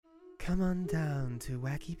Come on down to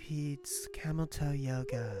Wacky Pete's Camel Toe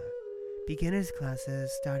Yoga. Beginners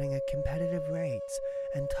classes starting at competitive rates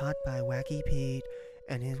and taught by Wacky Pete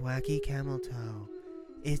and his wacky camel toe.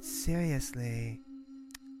 It's seriously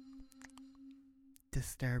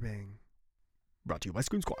disturbing. Brought to you by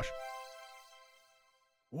Scream Squash.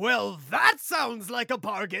 Well, that sounds like a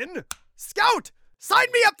bargain! Scout! Sign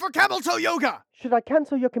me up for Camel Toe Yoga! Should I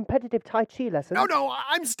cancel your competitive Tai Chi lesson? No,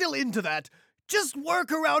 I'm still into that. Just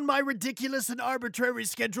work around my ridiculous and arbitrary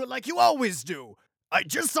schedule like you always do. I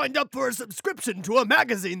just signed up for a subscription to a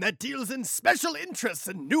magazine that deals in special interests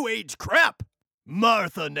and new age crap.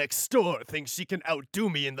 Martha next door thinks she can outdo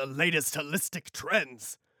me in the latest holistic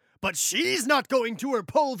trends. But she's not going to her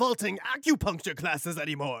pole vaulting acupuncture classes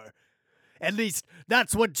anymore. At least,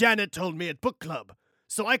 that's what Janet told me at book club.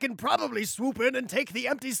 So I can probably swoop in and take the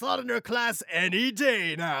empty slot in her class any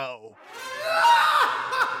day now.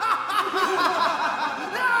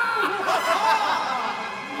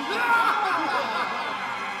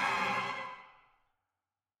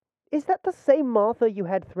 Is that the same Martha you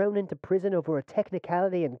had thrown into prison over a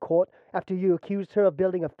technicality in court after you accused her of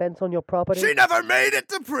building a fence on your property? She never made it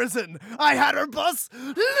to prison! I had her bus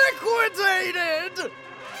liquidated!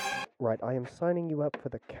 Right, I am signing you up for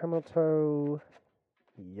the Camel Toe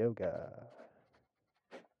Yoga.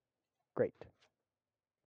 Great.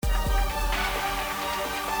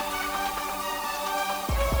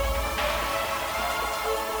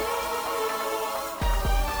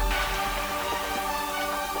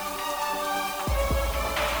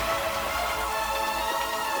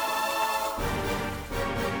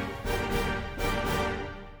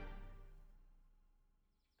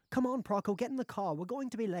 Come on, Procco, get in the car. We're going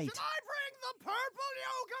to be late. Should I bring the purple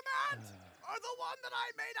yoga mat? Or the one that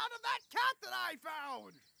I made out of that cat that I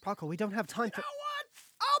found? Procco, we don't have time You for... know what?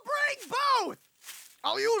 I'll bring both!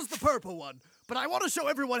 I'll use the purple one, but I want to show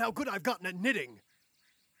everyone how good I've gotten at knitting.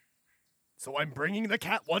 So I'm bringing the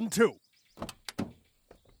cat one too.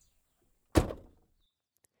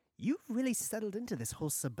 You've really settled into this whole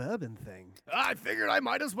suburban thing. I figured I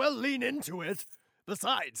might as well lean into it.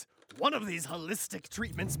 Besides, one of these holistic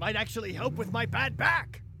treatments might actually help with my bad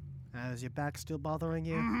back. Is your back still bothering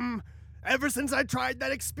you? Ever since I tried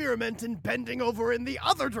that experiment in bending over in the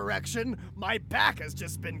other direction, my back has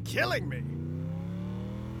just been killing me.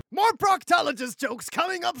 More proctologist jokes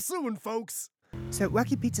coming up soon, folks. So,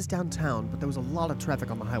 Wacky Pizza's downtown, but there was a lot of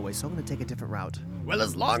traffic on the highway, so I'm going to take a different route. Well,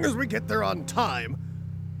 as long as we get there on time,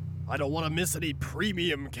 I don't want to miss any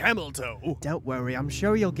premium camel toe. Don't worry, I'm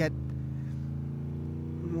sure you'll get...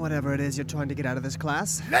 whatever it is you're trying to get out of this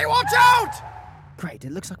class. Hey, watch out! Great,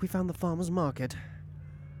 it looks like we found the farmer's market.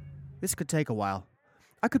 This could take a while.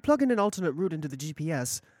 I could plug in an alternate route into the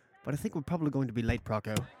GPS, but I think we're probably going to be late,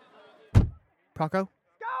 Procco. Procco?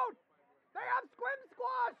 Scout! They have squim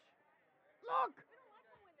squash! Look!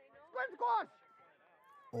 Squim squash!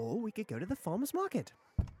 Or we could go to the farmer's market.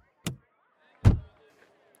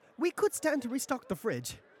 We could stand to restock the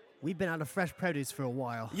fridge. We've been out of fresh produce for a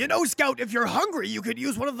while. You know, Scout, if you're hungry, you could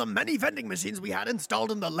use one of the many vending machines we had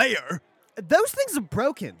installed in the lair. Those things are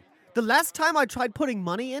broken. The last time I tried putting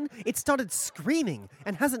money in, it started screaming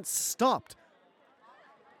and hasn't stopped.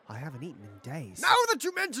 I haven't eaten in days. Now that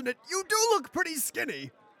you mention it, you do look pretty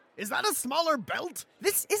skinny. Is that a smaller belt?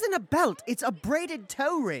 This isn't a belt, it's a braided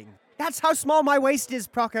toe ring. That's how small my waist is,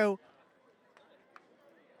 Procco.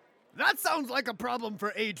 That sounds like a problem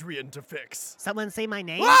for Adrian to fix. Someone say my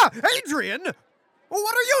name? Ah! Adrian! Well,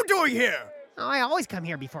 what are you doing here? Oh, I always come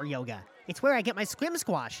here before yoga. It's where I get my squim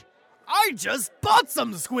squash. I just bought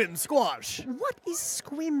some squim squash. What is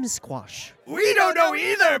squim squash? We don't know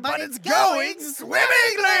either, but it's going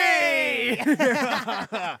swimmingly!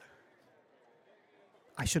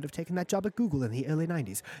 I should have taken that job at Google in the early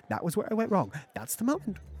 90s. That was where I went wrong. That's the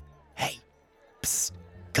moment. Hey, psst,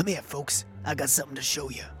 come here, folks. I got something to show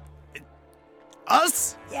you.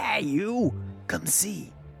 Us? Yeah, you. Come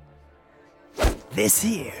see. This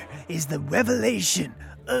here is the revelation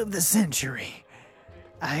of the century.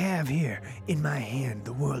 I have here in my hand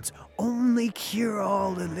the world's only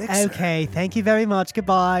cure-all elixir. Okay, thank you very much.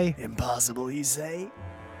 Goodbye. Impossible, you say?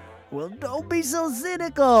 Well, don't be so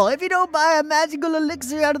cynical. If you don't buy a magical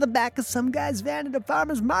elixir out of the back of some guy's van at a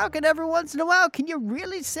farmer's market every once in a while, can you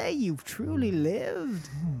really say you've truly lived?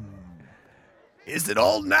 Is it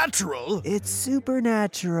all natural? It's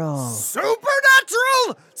supernatural.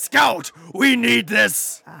 Supernatural? Scout, we need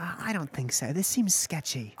this. I don't think so. This seems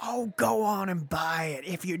sketchy. Oh, go on and buy it.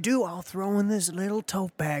 If you do, I'll throw in this little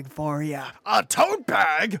tote bag for you. A tote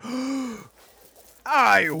bag?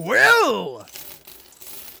 I will.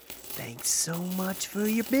 Thanks so much for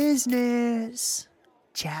your business.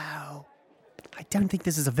 Ciao. I don't think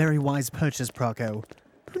this is a very wise purchase, Proco.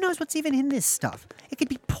 Who knows what's even in this stuff? It could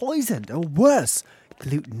be poisoned, or worse,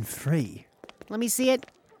 gluten-free. Let me see it.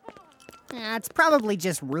 It's probably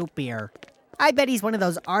just root beer. I bet he's one of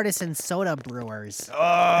those artisan soda brewers.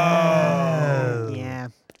 Oh. Yeah.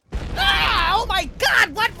 Ah! Oh my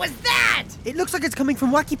god, what was that? It looks like it's coming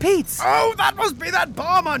from Wacky Pete's. Oh, that must be that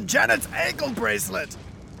bomb on Janet's ankle bracelet.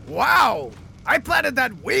 Wow, I planted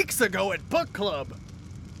that weeks ago at book club.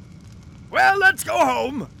 Well, let's go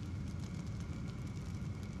home.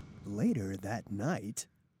 Later that night,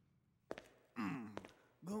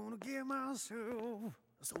 Gonna get myself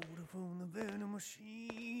a soda from the vending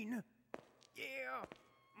machine. Yeah.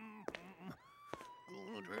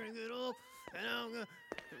 Gonna drink it up and I'm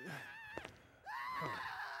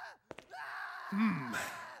gonna...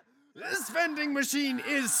 This vending machine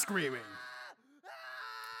is screaming.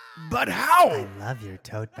 But how? I love your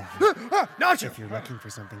tote bag. Nacho! If you're looking for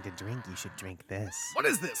something to drink, you should drink this. What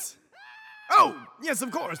is this? Oh, yes,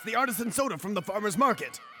 of course, the artisan soda from the farmer's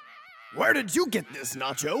market. Where did you get this,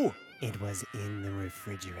 Nacho? It was in the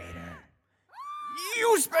refrigerator.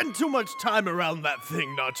 You spend too much time around that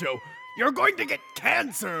thing, Nacho. You're going to get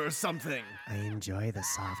cancer or something. I enjoy the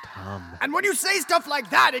soft hum. And when you say stuff like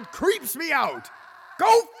that, it creeps me out.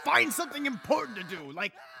 Go find something important to do,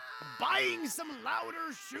 like buying some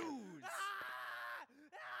louder shoes.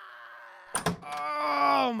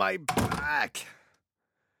 Oh, my back.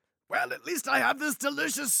 Well, at least I have this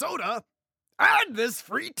delicious soda and this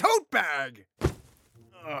free tote bag.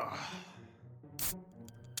 Ugh.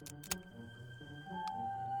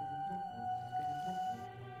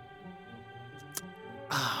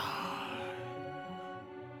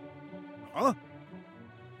 Huh?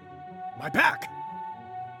 My back.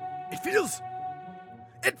 It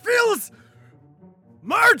feels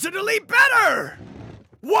marginally better.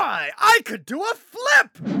 Why, I could do a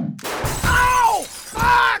flip. Ow!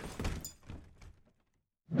 Fuck!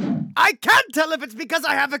 I can't tell if it's because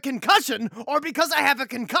I have a concussion or because I have a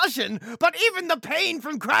concussion, but even the pain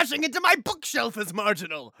from crashing into my bookshelf is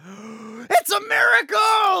marginal. It's a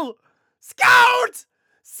miracle! Scout!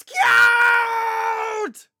 Scout!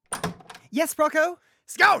 Yes, Proco?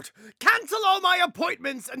 Scout, cancel all my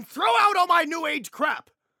appointments and throw out all my new age crap.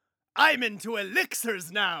 I'm into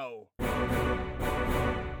elixirs now.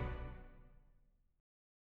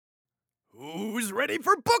 Who's ready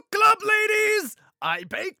for book club, ladies? I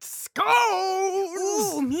baked scones!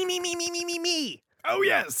 Ooh, me. Oh,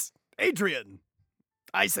 yes, Adrian.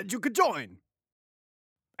 I said you could join.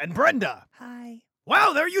 And Brenda. Hi.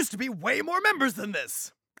 Well, there used to be way more members than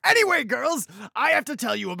this. Anyway, girls, I have to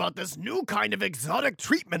tell you about this new kind of exotic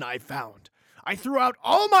treatment I found. I threw out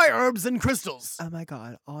all my herbs and crystals. Oh my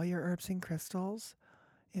god, all your herbs and crystals?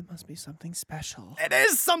 It must be something special. It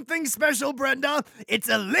is something special, Brenda. It's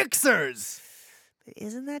elixirs.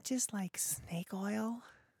 Isn't that just like snake oil?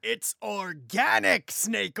 It's organic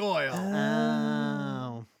snake oil.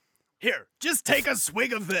 Oh. Here, just take a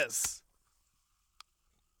swig of this.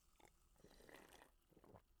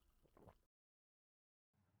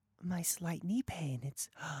 My slight knee pain, it's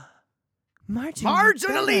marginally,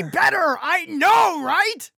 Marginally better, I know,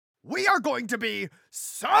 right? We are going to be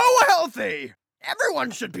so healthy.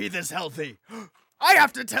 Everyone should be this healthy. I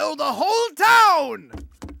have to tell the whole town.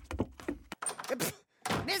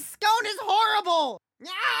 This scone is horrible!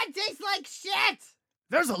 Ah, it tastes like shit!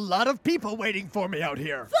 There's a lot of people waiting for me out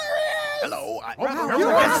here. Hello. wow.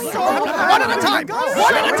 One at a time.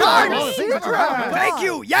 One at a time. Wow. Thank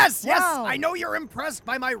you. Yes. Wow. I know you're impressed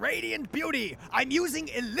by my radiant beauty. I'm using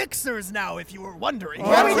elixirs now, if you were wondering.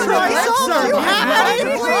 Let me try some. You have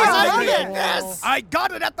any, please? I love it. Yes. I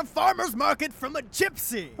got it at the farmer's market from a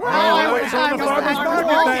gypsy.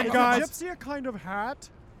 Gypsy a kind of hat?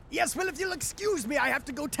 Yes, well, if you'll excuse me, I have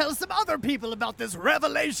to go tell some other people about this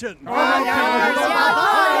revelation.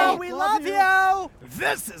 Oh, we love you!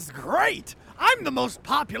 This is great! I'm the most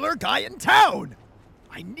popular guy in town!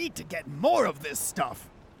 I need to get more of this stuff.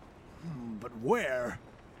 But where?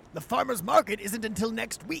 The farmer's market isn't until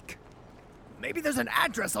next week. Maybe there's an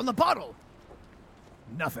address on the bottle.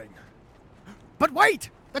 Nothing. But wait!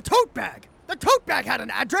 The tote bag! The tote bag had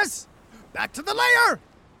an address! Back to the lair!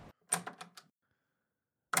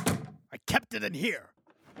 I kept it in here.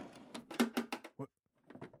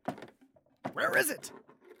 Where is it?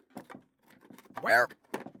 Where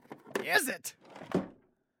is it?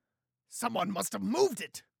 Someone must have moved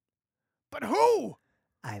it. But who?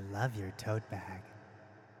 I love your tote bag.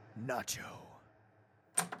 Nacho.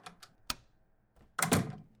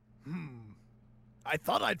 I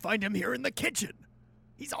thought I'd find him here in the kitchen.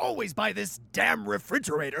 He's always by this damn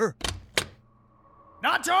refrigerator.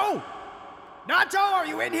 Nacho! Nacho, are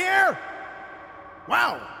you in here?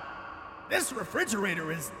 Wow! This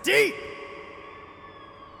refrigerator is deep!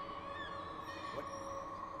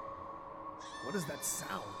 What is that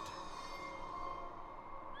sound?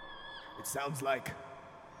 It sounds like...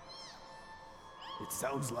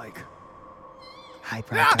 Hi,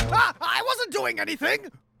 Praco. I wasn't doing anything!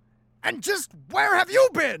 And just where have you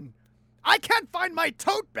been? I can't find my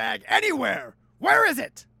tote bag anywhere! Where is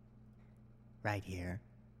it? Right here.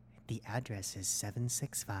 The address is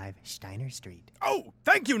 765 Steiner Street. Oh,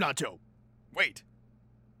 thank you, Nacho. Wait.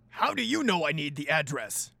 How do you know I need the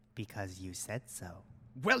address? Because you said so.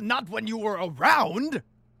 Well, not when you were around.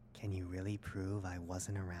 Can you really prove I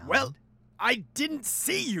wasn't around? Well, I didn't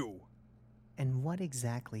see you. And what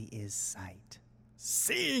exactly is sight?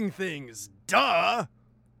 Seeing things, duh.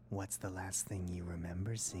 What's the last thing you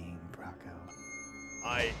remember seeing, Praco?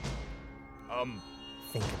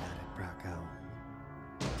 Think about it, Praco.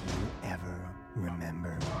 Do you ever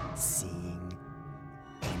remember seeing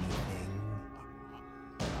anything?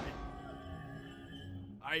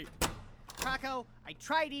 Praco, I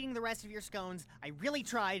tried eating the rest of your scones. I really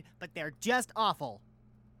tried, but they're just awful.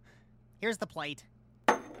 Here's the plate.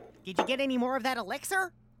 Did you get any more of that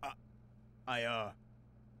elixir?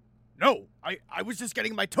 No, I was just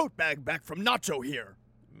getting my tote bag back from Nacho here.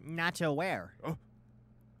 Nacho where?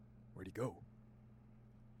 Where'd he go?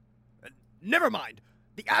 Never mind.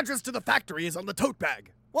 The address to the factory is on the tote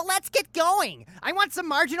bag. Well, let's get going. I want some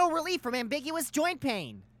marginal relief from ambiguous joint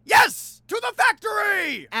pain. Yes! To the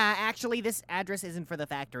factory! Actually, this address isn't for the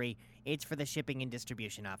factory. It's for the shipping and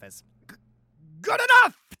distribution office. Good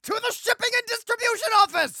enough! To the shipping and distribution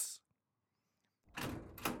office!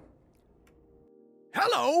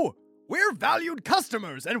 Hello! We're valued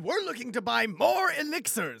customers, and we're looking to buy more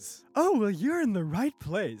elixirs. Oh, well, you're in the right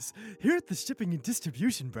place. Here at the shipping and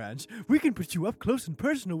distribution branch, we can put you up close and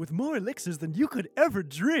personal with more elixirs than you could ever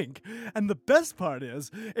drink. And the best part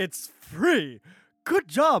is, it's free. Good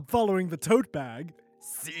job following the tote bag.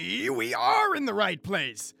 See, we are in the right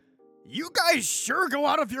place. You guys sure go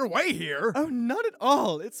out of your way here. Oh, not at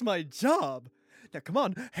all. It's my job. Now, come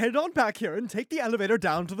on, head on back here and take the elevator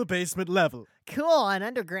down to the basement level. Cool, an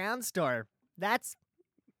underground store. That's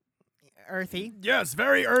earthy. Yes,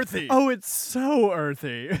 very earthy. Oh, it's so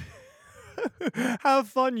earthy. Have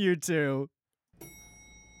fun, you two.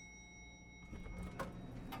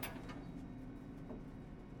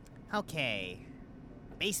 Okay.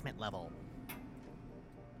 Basement level.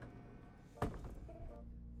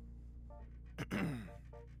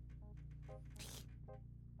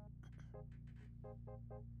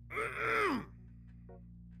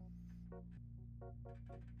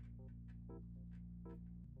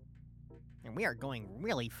 And we are going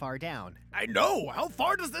really far down. I know. How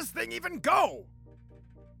far does this thing even go?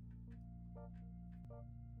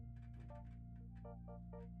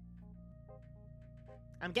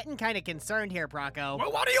 I'm getting kind of concerned here, Praco.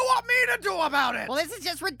 Well, what do you want me to do about it? Well, this is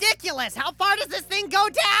just ridiculous. How far does this thing go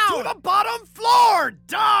down? To the bottom floor,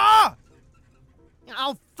 duh!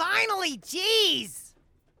 Oh, finally, jeez!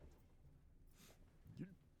 You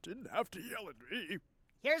didn't have to yell at me.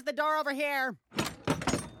 Here's the door over here.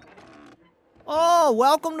 Oh,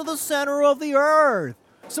 welcome to the center of the earth.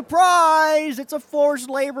 Surprise! It's a forced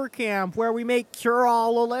labor camp where we make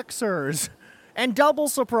cure-all elixirs. And double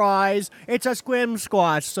surprise, it's a Squim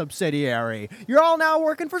Squash subsidiary. You're all now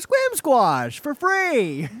working for Squim Squash for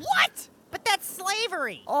free. What? But that's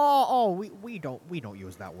slavery. We don't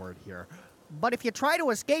use that word here. But if you try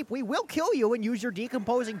to escape, we will kill you and use your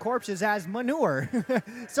decomposing corpses as manure.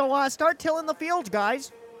 So start tilling the fields,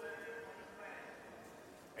 guys.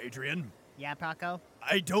 Adrian, Yeah, Praco?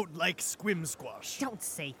 I don't like Squim Squash. Don't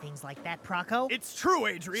say things like that, Praco. It's true,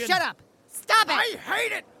 Adrian. Shut up! Stop it! I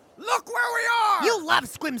hate it! Look where we are! You love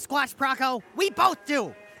Squim Squash, Praco. We both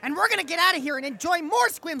do. And we're gonna get out of here and enjoy more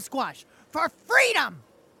Squim Squash. For freedom!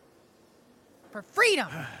 For freedom!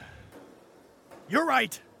 You're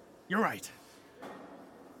right. You're right.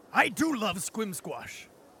 I do love Squim Squash.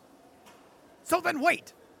 So then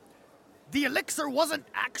wait. The elixir wasn't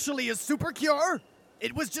actually a super cure?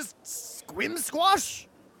 It was just Squim Squash?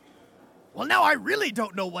 Well, now I really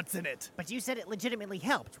don't know what's in it. But you said it legitimately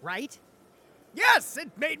helped, right? Yes,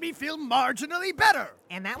 it made me feel marginally better.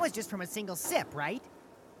 And that was just from a single sip, right?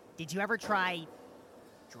 Did you ever try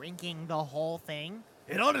drinking the whole thing?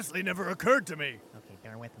 It honestly never occurred to me. Okay,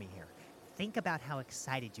 bear with me here. Think about how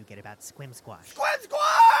excited you get about Squim Squash. Squim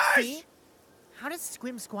Squash! See? How does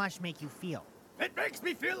Squim Squash make you feel? It makes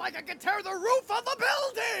me feel like I could tear the roof of the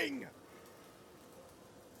building!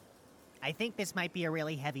 I think this might be a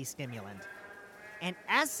really heavy stimulant. And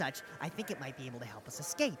as such, I think it might be able to help us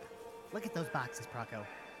escape. Look at those boxes, Praco.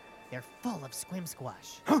 They're full of Squim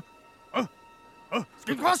Squash.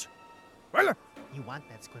 Squim Squash? Well, You want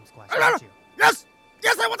that squim squash, don't you? yes!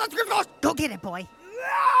 Yes, I want that Squim Squash! Go get it, boy.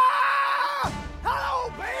 Ah! Hello,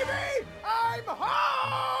 baby! I'm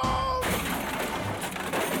home!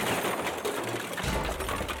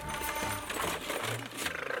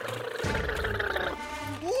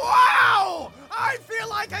 Wow! I feel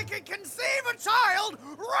like I can conceive a child,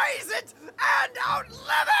 raise it, and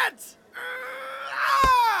outlive it!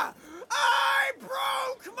 Ah! I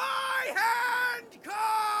broke my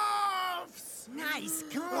handcuffs! Nice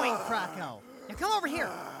going, Croco. Now come over here.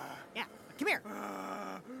 Yeah, come here.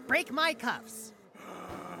 Break my cuffs.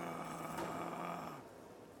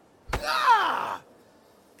 Ah!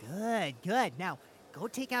 Good, good. Now, go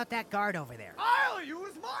take out that guard over there. I'll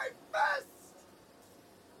use my fist!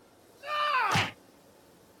 Ah!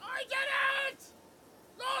 I did it!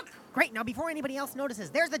 Look! Great, now before anybody else notices,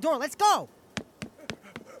 there's the door. Let's go.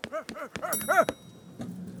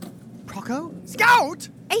 Croco? Scout!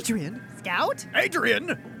 Adrian? Scout?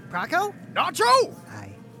 Adrian! Croco? Nacho! Hi.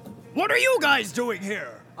 What are you guys doing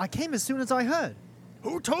here? I came as soon as I heard.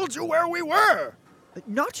 Who told you where we were?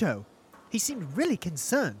 Nacho. He seemed really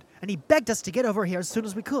concerned, and he begged us to get over here as soon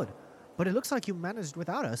as we could. But it looks like you managed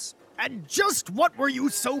without us. And just what were you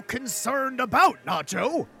so concerned about,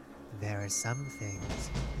 Nacho? There are some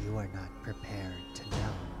things you are not prepared to know.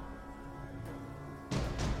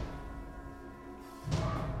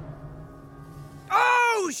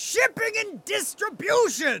 Oh, shipping and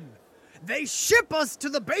distribution! They ship us to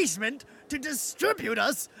the basement to distribute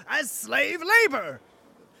us as slave labor.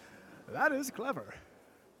 That is clever.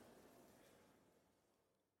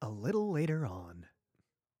 A little later on.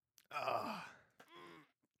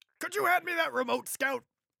 Could you hand me that remote, Scout?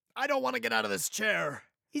 I don't want to get out of this chair.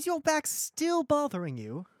 Is your back still bothering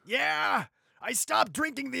you? Yeah, I stopped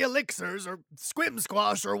drinking the elixirs or squim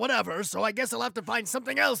squash or whatever, so I guess I'll have to find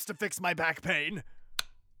something else to fix my back pain.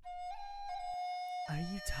 Are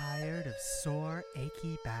you tired of sore,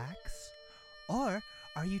 achy backs? Or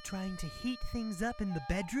are you trying to heat things up in the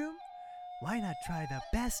bedroom? Why not try the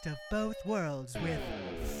best of both worlds with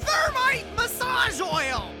Thermite massage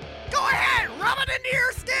oil! Go ahead, rub it into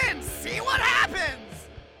your skin, see what happens!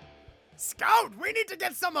 Scout, we need to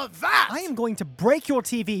get some of that! I am going to break your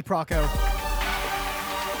TV, Croco.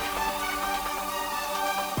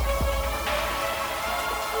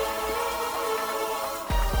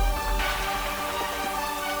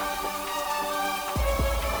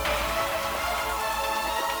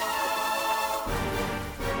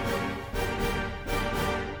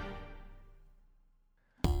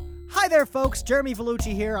 Hi there, folks. Jeremy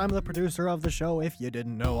Vellucci here. I'm the producer of the show, if you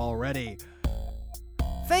didn't know already.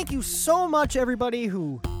 Thank you so much, everybody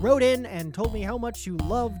who wrote in and told me how much you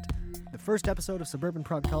loved the first episode of Suburban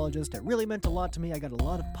Proctologist. It really meant a lot to me. I got a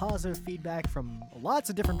lot of positive feedback from lots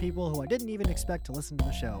of different people who I didn't even expect to listen to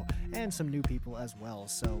the show, and some new people as well.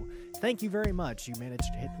 So thank you very much. You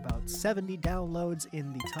managed to hit about 70 downloads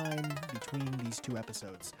in the time between these two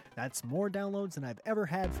episodes. That's more downloads than I've ever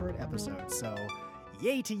had for an episode, so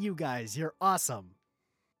yay to you guys. You're awesome.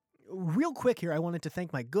 Real quick here, I wanted to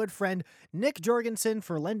thank my good friend Nick Jorgensen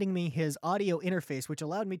for lending me his audio interface, which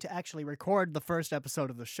allowed me to actually record the first episode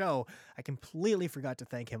of the show. I completely forgot to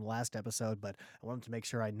thank him last episode, but I wanted to make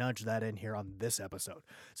sure I nudged that in here on this episode.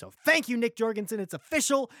 So thank you, Nick Jorgensen. It's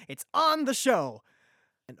official. It's on the show.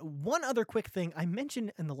 And one other quick thing. I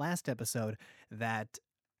mentioned in the last episode that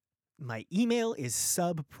my email is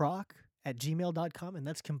subproc@gmail.com, and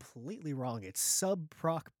that's completely wrong. It's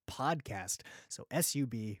subprocpodcast. So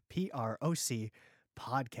SUBPROC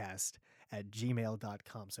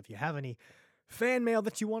podcast@gmail.com. So if you have any fan mail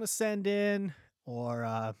that you want to send in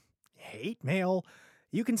or hate mail,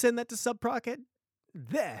 you can send that to subproc at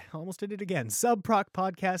almost did it again.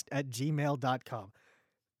 subprocpodcast@gmail.com.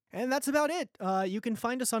 And that's about it. You can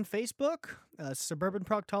find us on Facebook, Suburban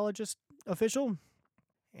Proctologist Official.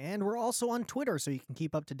 And we're also on Twitter, so you can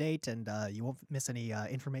keep up to date and you won't miss any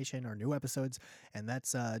information or new episodes. And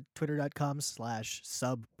that's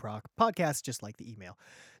twitter.com/subprocpodcast, just like the email.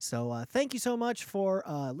 So thank you so much for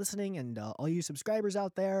listening and all you subscribers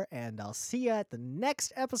out there. And I'll see you at the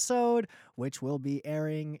next episode, which will be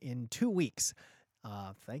airing in 2 weeks.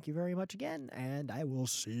 Thank you very much again, and I will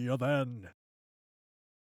see you then.